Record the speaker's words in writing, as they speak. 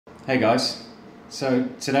Hey guys, so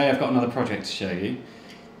today I've got another project to show you.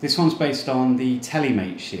 This one's based on the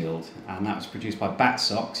Tellymate Shield, and that was produced by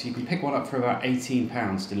Batsocks. You can pick one up for about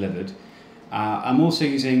 £18 delivered. I'm also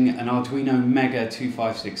using an Arduino Mega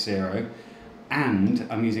 2560 and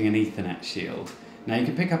I'm using an Ethernet shield. Now you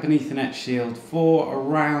can pick up an Ethernet shield for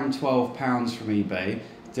around £12 from eBay,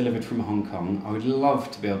 delivered from Hong Kong. I would love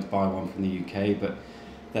to be able to buy one from the UK, but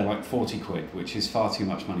they're like 40 quid, which is far too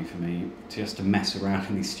much money for me just to mess around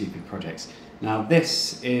in these stupid projects. Now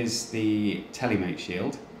this is the Tellymate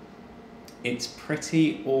Shield. It's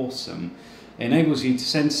pretty awesome. It enables you to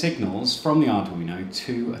send signals from the Arduino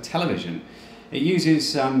to a television. It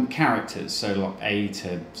uses characters, so like A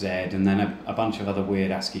to Z, and then a bunch of other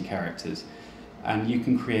weird ASCII characters. And you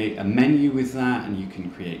can create a menu with that, and you can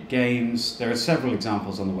create games. There are several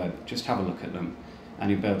examples on the web. Just have a look at them, and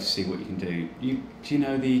you'll be able to see what you can do. Do you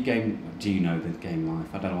know the game life?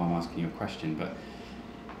 I don't know why I'm asking you a question, but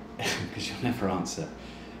because you'll never answer.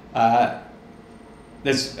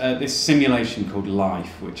 There's this simulation called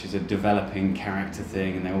Life, which is a developing character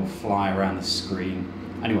thing, and they all fly around the screen.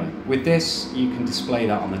 Anyway, with this, you can display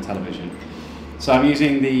that on the television. So I'm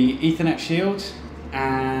using the Ethernet shield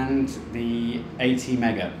and the AT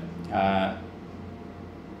Mega. AT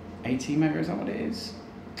Mega, is that what it is?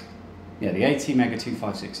 Yeah, the AT Mega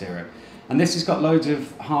 2560. And this has got loads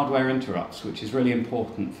of hardware interrupts, which is really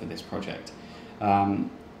important for this project.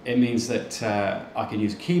 It means that I can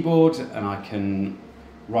use a keyboard and I can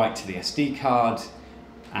write to the SD card,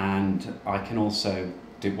 and I can also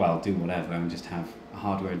do whatever and just have a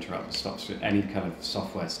hardware interrupt that stops any kind of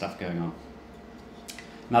software stuff going on.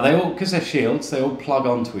 Now they all, because they're shields, they all plug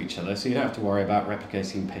onto each other, so you don't have to worry about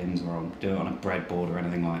replicating pins or do it on a breadboard or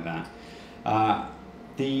anything like that.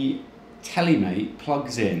 The Tellymate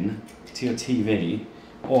plugs in to your TV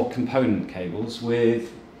or component cables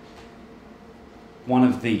with one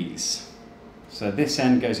of these. So this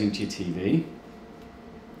end goes into your TV,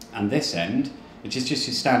 and this end, which is just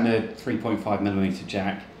your standard 3.5mm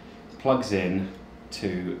jack, plugs in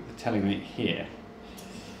to the Tellymate here.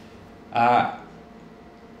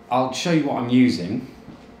 I'll show you what I'm using.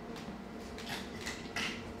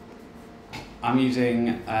 I'm using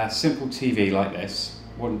a simple TV like this,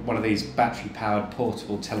 one of these battery-powered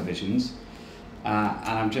portable televisions, and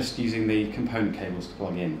I'm just using the component cables to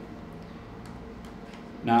plug in.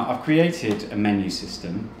 Now I've created a menu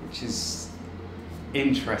system, which is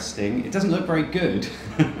interesting. It doesn't look very good,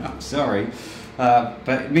 I'm sorry, but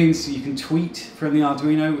it means you can tweet from the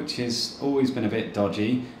Arduino, which has always been a bit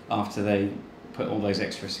dodgy after they put all those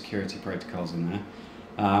extra security protocols in there.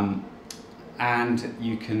 And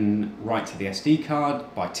you can write to the SD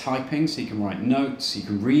card by typing, so you can write notes, you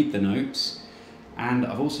can read the notes, and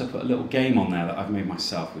I've also put a little game on there that I've made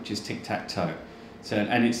myself, which is Tic Tac Toe. So,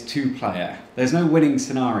 and it's 2-player. There's no winning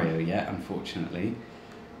scenario yet, unfortunately,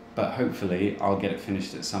 but hopefully I'll get it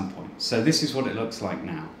finished at some point. So this is what it looks like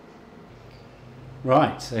now.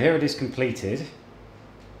 Right, so here it is completed.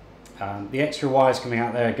 The extra wires coming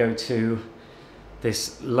out there go to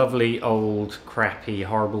this lovely old crappy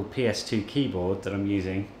horrible PS2 keyboard that I'm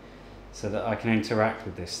using so that I can interact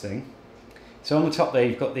with this thing. So on the top there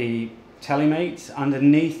you've got the Tellymate,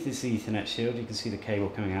 underneath is the Ethernet shield, you can see the cable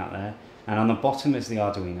coming out there, and on the bottom is the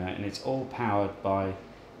Arduino, and it's all powered by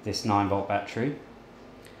this 9-volt battery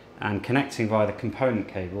and connecting via the component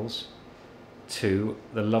cables to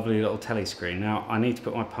the lovely little telly screen. Now I need to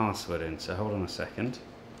put my password in, so hold on a second.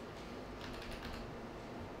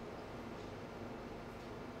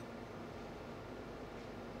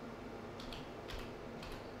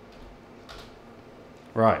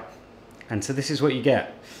 Right, and so this is what you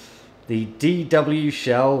get. The DW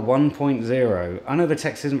Shell 1.0. I know the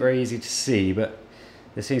text isn't very easy to see, but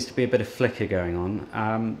there seems to be a bit of flicker going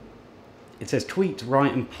on. It says tweet,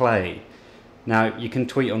 write and play. Now you can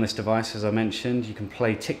tweet on this device, as I mentioned. You can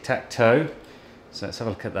play Tic Tac Toe, so let's have a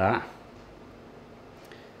look at that.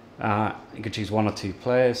 You can choose 1 or 2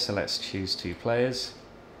 players, so let's choose 2 players.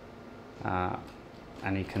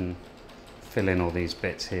 And you can fill in all these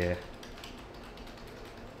bits here.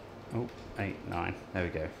 Oh, 8, 9, there we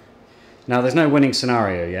go. Now there's no winning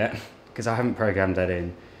scenario yet, because I haven't programmed that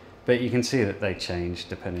in, but you can see that they change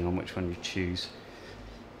depending on which one you choose.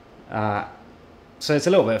 So it's a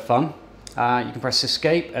little bit of fun. You can press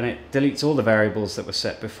escape and it deletes all the variables that were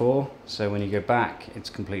set before, so when you go back it's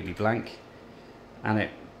completely blank, and it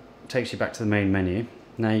takes you back to the main menu.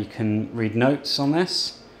 Now you can read notes on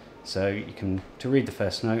this, so you can, to read the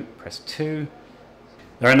first note, press 2.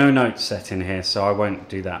 There are no notes set in here, so I won't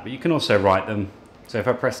do that, but you can also write them. So if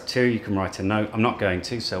I press 2, you can write a note. I'm not going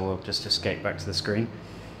to, so we'll just escape back to the screen.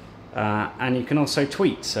 And you can also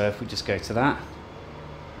tweet, so if we just go to that,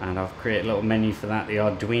 And I've created a little menu for that. The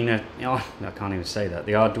Arduino, oh, I can't even say that.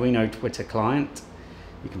 The Arduino Twitter client.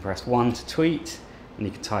 You can press 1 to tweet, and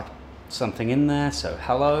you can type something in there. So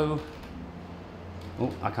hello.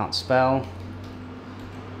 Oh, I can't spell.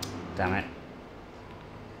 Damn it.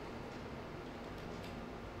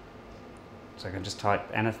 So I can just type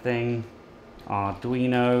anything.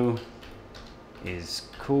 Arduino is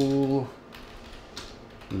cool.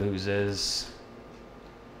 Losers.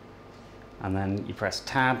 And then you press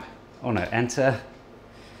tab. Oh no, enter.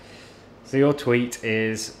 So your tweet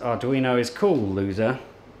is Arduino is cool, loser.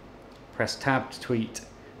 Press tab to tweet,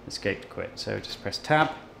 escape to quit. So just press tab.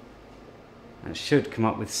 And it should come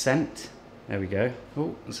up with sent. There we go.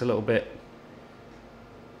 Oh, it's a little bit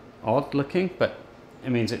odd looking, but it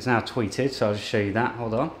means it's now tweeted, so I'll just show you that.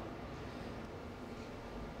 Hold on.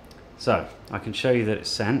 So I can show you that it's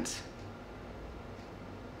sent.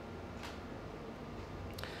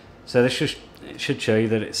 So this should show you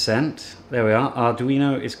that it's sent. There we are.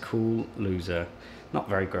 Arduino is cool, loser. Not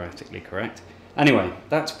very grammatically correct. Anyway,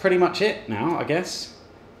 that's pretty much it now, I guess.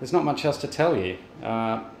 There's not much else to tell you.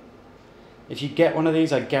 If you get one of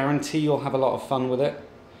these, I guarantee you'll have a lot of fun with it.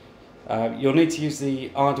 You'll need to use the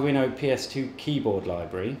Arduino PS2 keyboard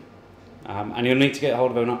library, and you'll need to get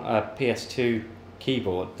hold of a PS2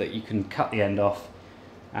 keyboard that you can cut the end off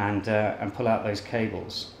and pull out those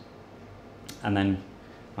cables. And then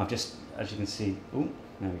I've just, as you can see, oh,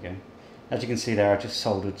 there we go. As you can see there, I've just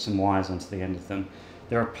soldered some wires onto the end of them.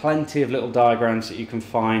 There are plenty of little diagrams that you can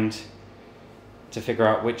find to figure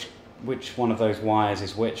out which one of those wires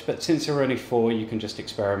is which, but since there are only 4, you can just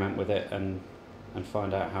experiment with it and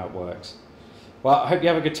find out how it works. Well, I hope you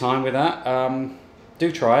have a good time with that.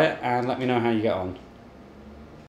 Do try it and let me know how you get on.